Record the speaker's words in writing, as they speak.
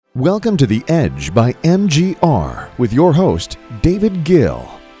Welcome to The Edge by MGR with your host, David Gill.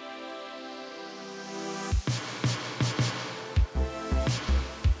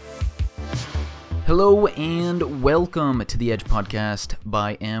 Hello and welcome to The Edge podcast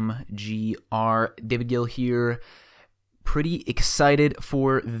by MGR. David Gill here. Pretty excited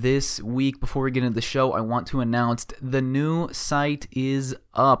for this week. Before we get into the show, I want to announce the new site is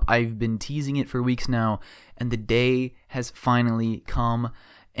up. I've been teasing it for weeks now, and the day has finally come.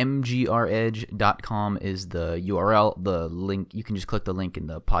 mgredge.com is the URL, the link. You can just click the link in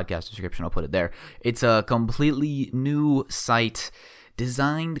the podcast description. I'll put it there. It's a completely new site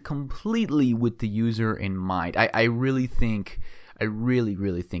designed completely with the user in mind. I really think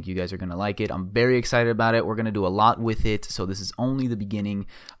you guys are going to like it. I'm very excited about it. We're going to do a lot with it, so this is only the beginning.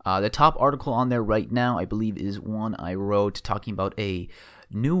 The top article on there right now, I believe, is one I wrote talking about a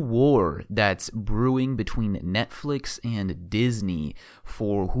new war that's brewing between Netflix and Disney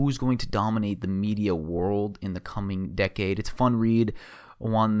for who's going to dominate the media world in the coming decade. It's a fun read,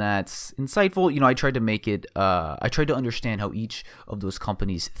 one that's insightful. I tried to make it, I tried to understand how each of those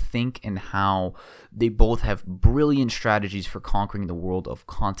companies think and how they both have brilliant strategies for conquering the world of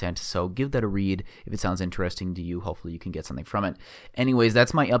content. So give that a read if it sounds interesting to you. Hopefully you can get something from it. Anyways,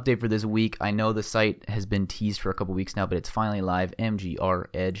 that's my update for this week. I know the site has been teased for a couple weeks now, but it's finally live,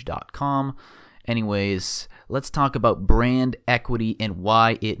 mgredge.com. Anyways, let's talk about brand equity and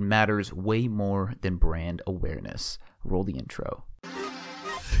why it matters way more than brand awareness. Roll the intro.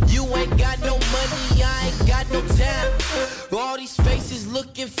 You ain't got no money, I ain't got no time. All these faces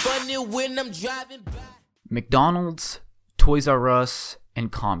looking funny when I'm driving by. McDonald's, Toys R Us, and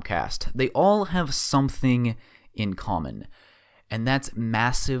Comcast. They all have something in common, and that's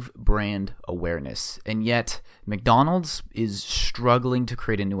massive brand awareness. And yet, McDonald's is struggling to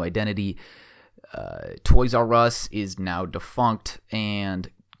create a new identity. Toys R Us is now defunct,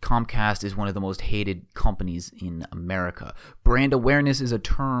 and Comcast is one of the most hated companies in America. Brand awareness is a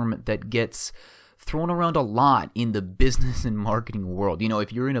term that gets thrown around a lot in the business and marketing world.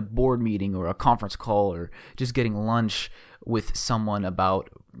 If you're in a board meeting or a conference call or just getting lunch with someone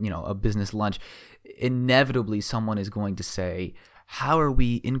about, a business lunch, inevitably someone is going to say, how are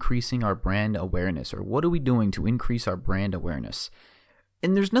we increasing our brand awareness? Or what are we doing to increase our brand awareness?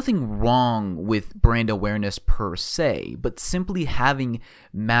 And there's nothing wrong with brand awareness per se, but simply having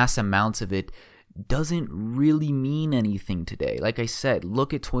mass amounts of it doesn't really mean anything today. Like I said,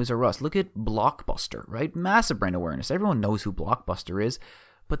 look at Toys R Us, look at Blockbuster, right? Massive brand awareness. Everyone knows who Blockbuster is,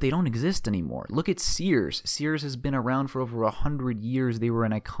 but they don't exist anymore. Look at Sears. Sears has been around for over 100 years. They were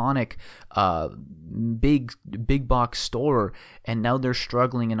an iconic big box store, and now they're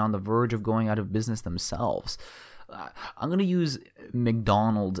struggling and on the verge of going out of business themselves. I'm going to use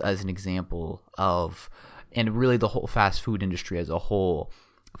McDonald's as an example of, and really the whole fast food industry as a whole,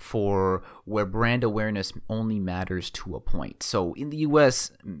 for where brand awareness only matters to a point. So in the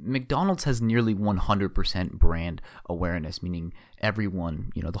US, McDonald's has nearly 100% brand awareness, meaning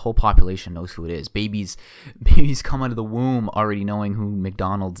everyone, the whole population knows who it is. Babies come out of the womb already knowing who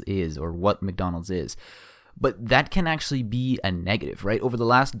McDonald's is or what McDonald's is. But that can actually be a negative, right? Over the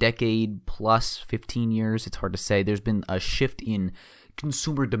last decade plus 15 years, it's hard to say, there's been a shift in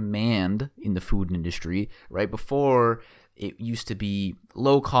consumer demand in the food industry, right? Before, it used to be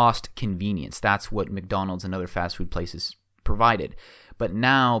low-cost convenience. That's what McDonald's and other fast food places provided. But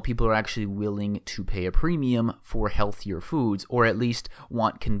now people are actually willing to pay a premium for healthier foods, or at least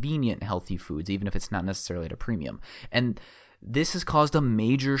want convenient, healthy foods, even if it's not necessarily at a premium. And this has caused a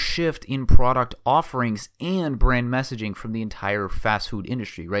major shift in product offerings and brand messaging from the entire fast food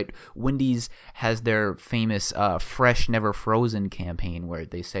industry, right? Wendy's has their famous fresh, never frozen campaign where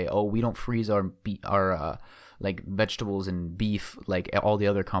they say, oh, we don't freeze our like vegetables and beef like all the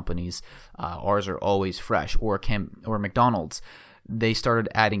other companies. Ours are always fresh. Or McDonald's, they started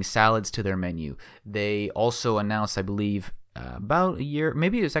adding salads to their menu. They also announced, I believe, about a year,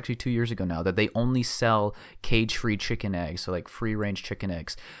 maybe it was actually 2 years ago now, that they only sell cage-free chicken eggs, so like free-range chicken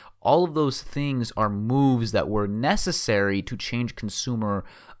eggs. All of those things are moves that were necessary to change consumer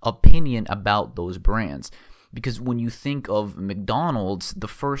opinion about those brands. Because when you think of McDonald's, the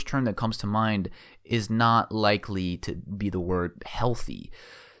first term that comes to mind is not likely to be the word healthy.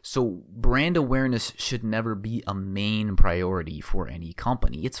 So brand awareness should never be a main priority for any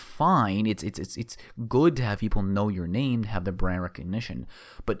company. It's fine. It's good to have people know your name, to have the brand recognition.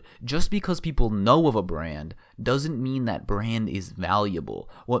 But just because people know of a brand doesn't mean that brand is valuable.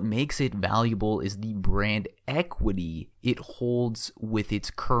 What makes it valuable is the brand equity it holds with its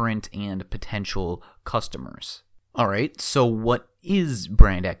current and potential customers. All right, so what is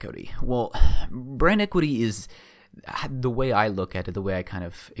brand equity? Well, brand equity is the way I look at it, the way I kind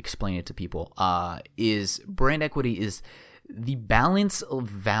of explain it to people, is brand equity is the balance of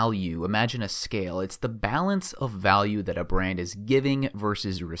value. Imagine a scale. It's the balance of value that a brand is giving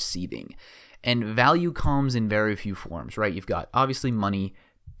versus receiving. And value comes in very few forms, right? You've got obviously money,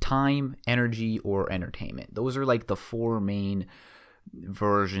 time, energy, or entertainment. Those are like the four main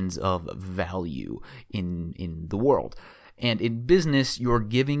versions of value in the world. And in business, you're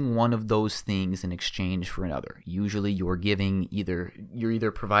giving one of those things in exchange for another. Usually you're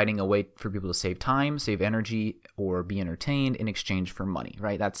either providing a way for people to save time, save energy, or be entertained in exchange for money,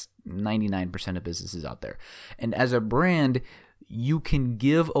 right? That's 99% of businesses out there. And as a brand, you can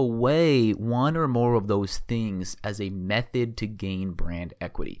give away one or more of those things as a method to gain brand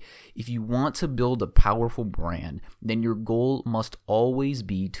equity. If you want to build a powerful brand, then your goal must always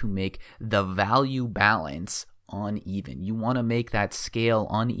be to make the value balance uneven. You want to make that scale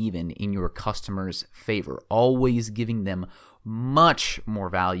uneven in your customers' favor, always giving them much more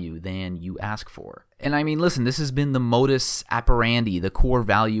value than you ask for. And I mean, listen, this has been the modus operandi, the core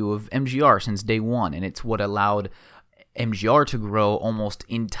value of MGR since day one, and it's what allowed MGR to grow almost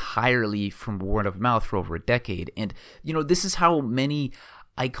entirely from word of mouth for over a decade. And, this is how many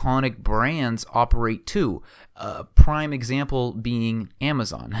iconic brands operate too. Prime example being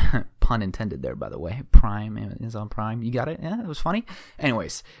Amazon. Pun intended there, by the way. Amazon Prime. You got it? Yeah, it was funny.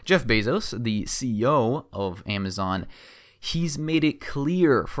 Anyways, Jeff Bezos, the CEO of Amazon, he's made it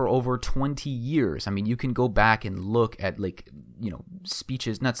clear for over 20 years. I mean, you can go back and look at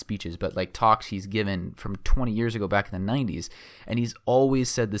talks he's given from 20 years ago back in the 90s. And he's always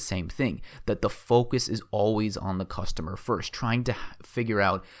said the same thing, that the focus is always on the customer first, trying to figure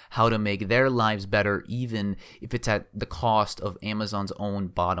out how to make their lives better, even if it's at the cost of Amazon's own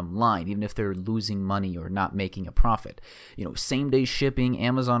bottom line, even if they're losing money or not making a profit. Same day shipping,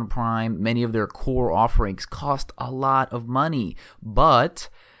 Amazon Prime, many of their core offerings cost a lot of money, but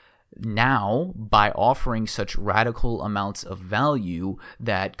now, by offering such radical amounts of value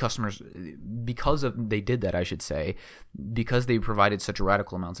that customers, because they provided such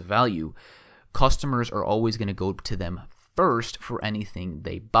radical amounts of value, customers are always going to go to them first for anything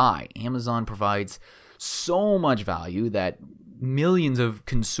they buy. Amazon provides so much value that millions of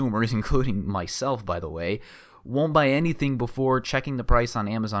consumers, including myself, by the way, won't buy anything before checking the price on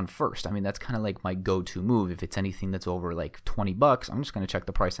Amazon first. I mean, that's kind of like my go-to move. If it's anything that's over like $20, I'm just going to check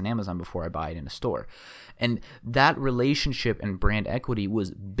the price on Amazon before I buy it in a store. And that relationship and brand equity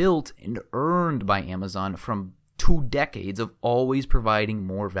was built and earned by Amazon from 2 decades of always providing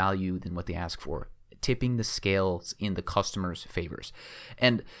more value than what they ask for, tipping the scales in the customer's favors.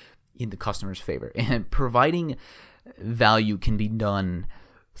 And providing value can be done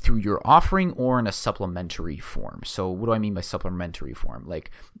through your offering or in a supplementary form. So what do I mean by supplementary form?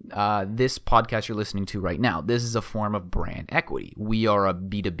 Like this podcast you're listening to right now, this is a form of brand equity. We are a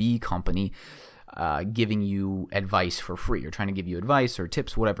B2B company giving you advice for free. We're trying to give you advice or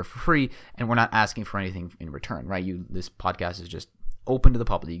tips, whatever, for free, and we're not asking for anything in return, right? This podcast is just open to the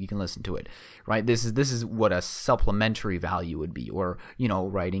public. You can listen to it, right? This is what a supplementary value would be, or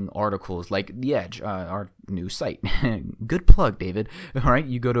writing articles like The Edge, our new site. Good plug, David. All right,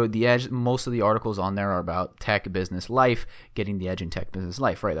 you go to The Edge. Most of the articles on there are about tech, business, life, getting the edge in tech, business,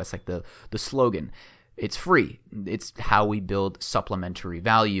 life. Right? That's like the slogan. It's free. It's how we build supplementary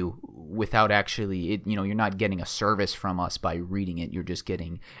value without actually, you're not getting a service from us by reading it. You're just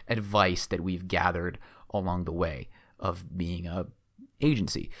getting advice that we've gathered along the way of being a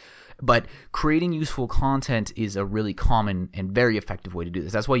agency. But creating useful content is a really common and very effective way to do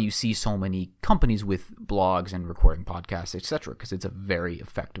this. That's why you see so many companies with blogs and recording podcasts, etc., because it's a very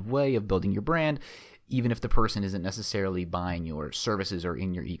effective way of building your brand, even if the person isn't necessarily buying your services or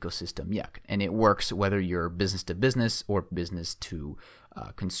in your ecosystem yet. And it works whether you're business to business or business to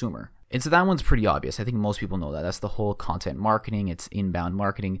consumer. And so that one's pretty obvious. I think most people know that. That's the whole content marketing. It's inbound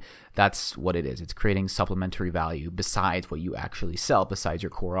marketing. That's what it is. It's creating supplementary value besides what you actually sell, besides your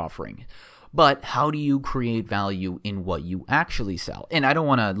core offering. But how do you create value in what you actually sell? And I don't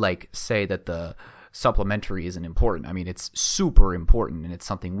want to say that the supplementary isn't important. I mean, it's super important, and it's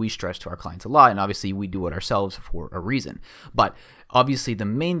something we stress to our clients a lot, and obviously we do it ourselves for a reason. But obviously the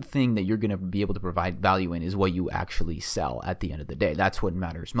main thing that you're going to be able to provide value in is what you actually sell at the end of the day. That's what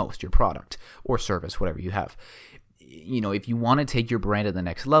matters most, your product or service, whatever you have. If you want to take your brand to the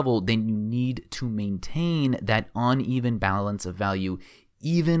next level, then you need to maintain that uneven balance of value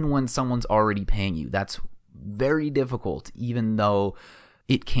even when someone's already paying you. That's very difficult, even though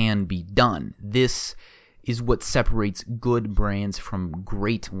it can be done. This is what separates good brands from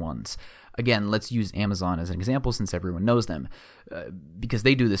great ones. Again, let's use Amazon as an example since everyone knows them, because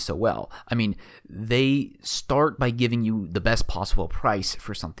they do this so well. I mean, they start by giving you the best possible price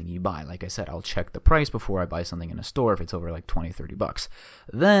for something you buy. Like I said, I'll check the price before I buy something in a store if it's over like $20, $30.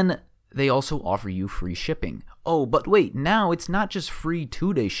 Then they also offer you free shipping. Oh, but wait, now it's not just free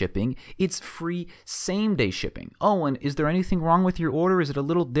 2-day shipping, it's free same-day shipping. Oh, and is there anything wrong with your order? Is it a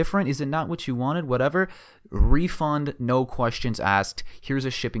little different? Is it not what you wanted? Whatever. Refund, no questions asked. Here's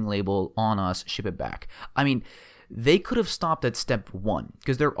a shipping label on us, ship it back. I mean, they could have stopped at step 1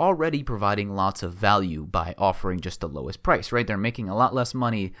 because they're already providing lots of value by offering just the lowest price, right? They're making a lot less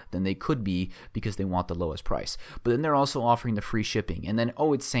money than they could be because they want the lowest price. But then they're also offering the free shipping. And then,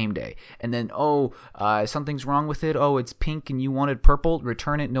 oh, it's same day. And then, something's wrong with it. Oh, it's pink and you wanted purple.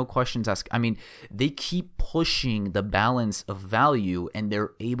 Return it, no questions asked. I mean, they keep pushing the balance of value and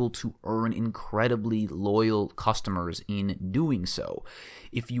they're able to earn incredibly loyal customers in doing so.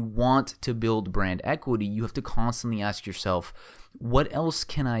 If you want to build brand equity, you have to constantly ask yourself, what else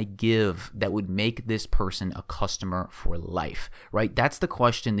can I give that would make this person a customer for life, right? That's the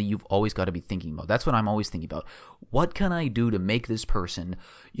question that you've always got to be thinking about. That's what I'm always thinking about. What can I do to make this person,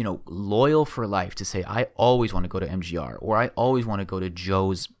 loyal for life, to say, I always want to go to MGR, or I always want to go to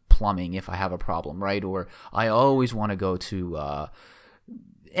Joe's Plumbing if I have a problem, right? Or I always want to go to...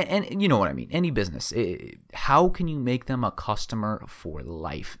 And you know what I mean, any business. How can you make them a customer for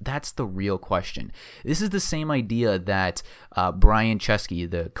life? That's the real question. This is the same idea that Brian Chesky,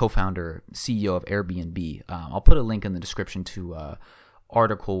 the co-founder, CEO of Airbnb, I'll put a link in the description to an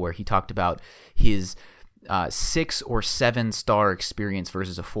article where he talked about his 6 or 7 star experience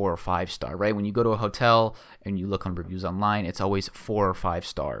versus a 4 or 5 star, right? When you go to a hotel and you look on reviews online, it's always 4 or 5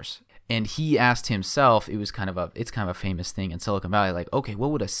 stars. And he asked himself, it's kind of a famous thing in Silicon Valley, like, okay,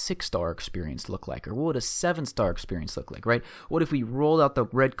 what would a 6-star experience look like? Or what would a 7-star experience look like, right? What if we rolled out the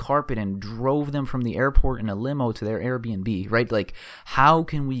red carpet and drove them from the airport in a limo to their Airbnb, right? Like, how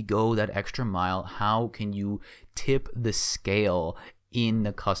can we go that extra mile? How can you tip the scale in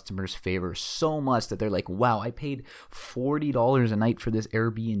the customer's favor so much that they're like, wow, I paid $40 a night for this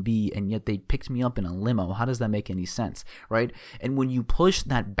Airbnb and yet they picked me up in a limo. How does that make any sense, right? And when you push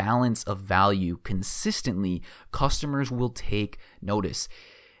that balance of value consistently, customers will take notice.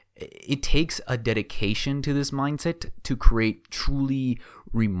 It takes a dedication to this mindset to create truly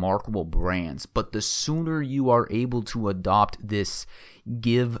remarkable brands. But the sooner you are able to adopt this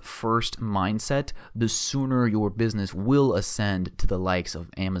give first mindset, the sooner your business will ascend to the likes of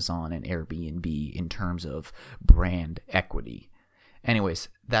Amazon and Airbnb in terms of brand equity. Anyways,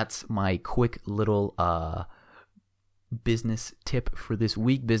 that's my quick little business tip for this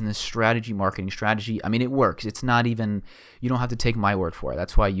week. Business strategy, marketing strategy. I mean, it works. It's not even, you don't have to take my word for it.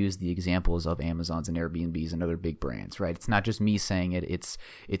 That's why I use the examples of Amazons and Airbnbs and other big brands, right? It's not just me saying it. It's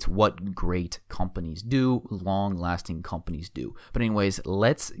what great companies do, long-lasting companies do. But anyways,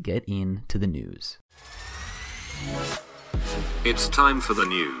 let's get into the news. It's time for the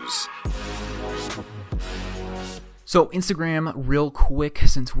news. So Instagram, real quick,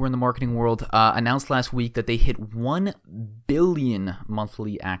 since we're in the marketing world, announced last week that they hit 1 billion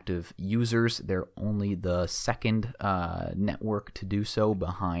monthly active users. They're only the second network to do so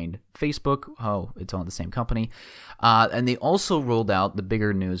behind Facebook. Oh, it's all the same company. And they also rolled out, the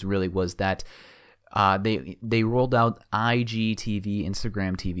bigger news really was that they rolled out IGTV,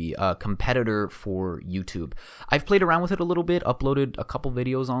 Instagram TV, a competitor for YouTube. I've played around with it a little bit, uploaded a couple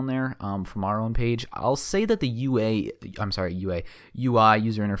videos on there from our own page. I'll say that the UI,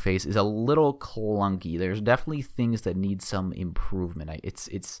 user interface, is a little clunky. There's definitely things that need some improvement.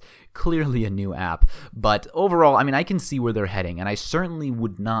 It's clearly a new app, but overall, I mean, I can see where they're heading, and I certainly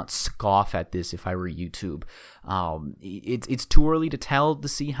would not scoff at this if I were YouTube. It's too early to tell to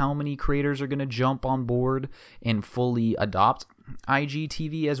see how many creators are going to jump on board and fully adopt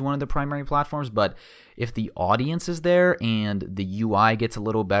IGTV as one of the primary platforms, but if the audience is there and the UI gets a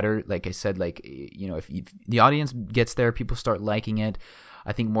little better, like I said, if the audience gets there, people start liking it,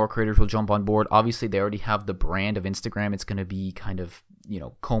 I think more creators will jump on board. Obviously, they already have the brand of Instagram. It's going to be kind of,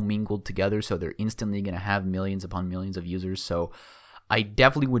 commingled together, so they're instantly going to have millions upon millions of users, so I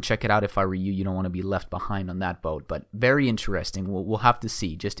definitely would check it out if I were you. You don't want to be left behind on that boat, but very interesting. We'll have to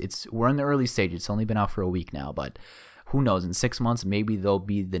see. We're in the early stages. It's only been out for a week now, but who knows? In 6 months, maybe they'll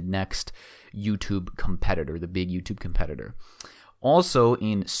be the next YouTube competitor, the big YouTube competitor. Also,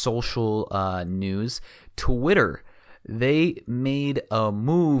 in social news, Twitter, they made a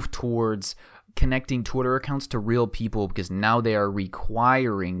move towards connecting Twitter accounts to real people because now they are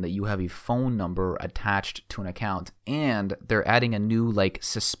requiring that you have a phone number attached to an account, and they're adding a new like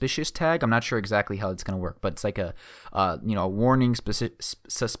suspicious tag. I'm not sure exactly how it's going to work, but it's like a warning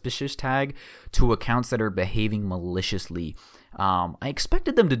suspicious tag to accounts that are behaving maliciously. I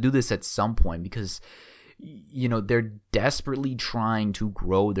expected them to do this at some point because they're desperately trying to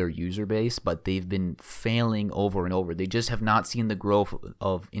grow their user base, but they've been failing over and over. They just have not seen the growth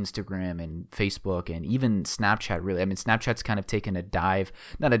of Instagram and Facebook and even Snapchat, really. I mean, Snapchat's kind of taken a dive,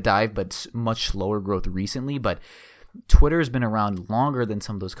 not a dive, but much slower growth recently, but Twitter has been around longer than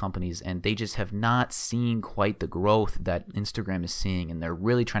some of those companies, and they just have not seen quite the growth that Instagram is seeing, and they're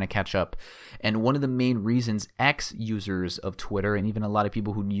really trying to catch up. And one of the main reasons ex-users of Twitter, and even a lot of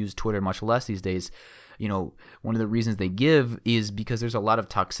people who use Twitter much less these days, one of the reasons they give is because there's a lot of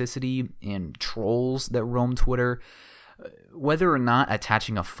toxicity and trolls that roam Twitter. Whether or not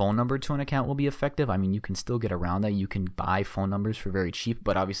attaching a phone number to an account will be effective, I mean, you can still get around that. You can buy phone numbers for very cheap,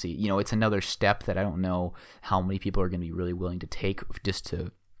 but obviously, it's another step that I don't know how many people are going to be really willing to take just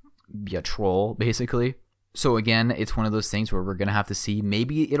to be a troll, basically. So again, it's one of those things where we're going to have to see.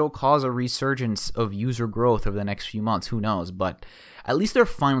 Maybe it'll cause a resurgence of user growth over the next few months. Who knows? But at least they're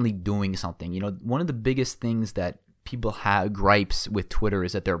finally doing something. One of the biggest things that people have gripes with Twitter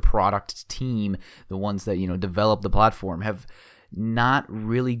is that their product team, the ones that develop the platform, have not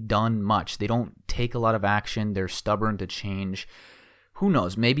really done much. They don't take a lot of action. They're stubborn to change. Who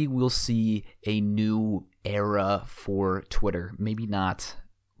knows? Maybe we'll see a new era for Twitter. Maybe not.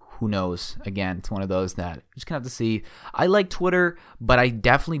 Who knows? Again, it's one of those that I'm just gonna have to see. I like Twitter, but I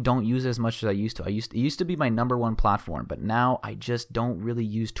definitely don't use it as much as I used to. It used to be my number one platform, but now I just don't really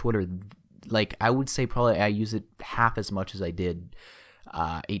use Twitter. Like, I would say probably I use it half as much as I did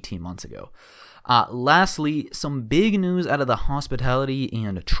 18 months ago. Lastly, some big news out of the hospitality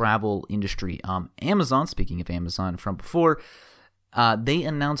and travel industry. Amazon, speaking of Amazon from before, they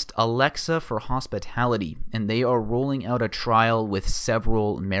announced Alexa for hospitality, and they are rolling out a trial with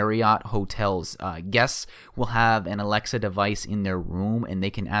several Marriott hotels. Guests will have an Alexa device in their room, and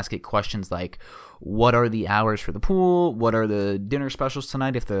they can ask it questions like, what are the hours for the pool? What are the dinner specials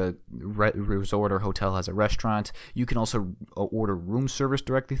tonight if the resort or hotel has a restaurant? You can also order room service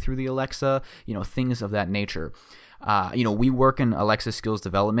directly through the Alexa, things of that nature. We work in Alexa skills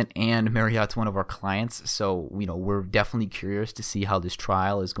development, and Marriott's one of our clients, so we're definitely curious to see how this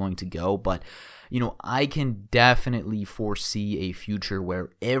trial is going to go. But I can definitely foresee a future where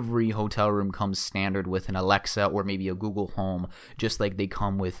every hotel room comes standard with an Alexa or maybe a Google Home, just like they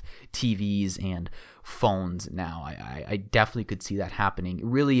come with TVs and phones now. I definitely could see that happening.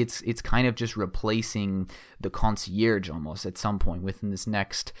 Really, it's kind of just replacing the concierge almost at some point within this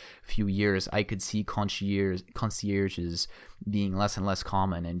next few years. I could see concierges being less and less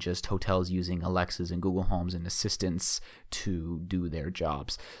common, and just hotels using Alexas and Google Homes and assistants to do their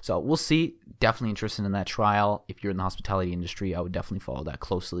jobs. So we'll see. Definitely interested in that trial. If you're in the hospitality industry, I would definitely follow that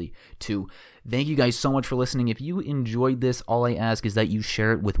closely too. Thank you guys so much for listening. If you enjoyed this, all I ask is that you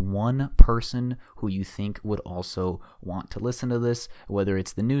share it with one person who you think would also want to listen to this, whether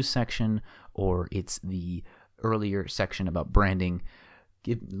it's the news section or it's the earlier section about branding.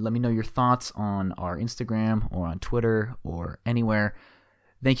 Let me know your thoughts on our Instagram or on Twitter or anywhere.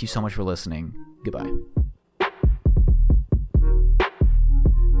 Thank you so much for listening. Goodbye.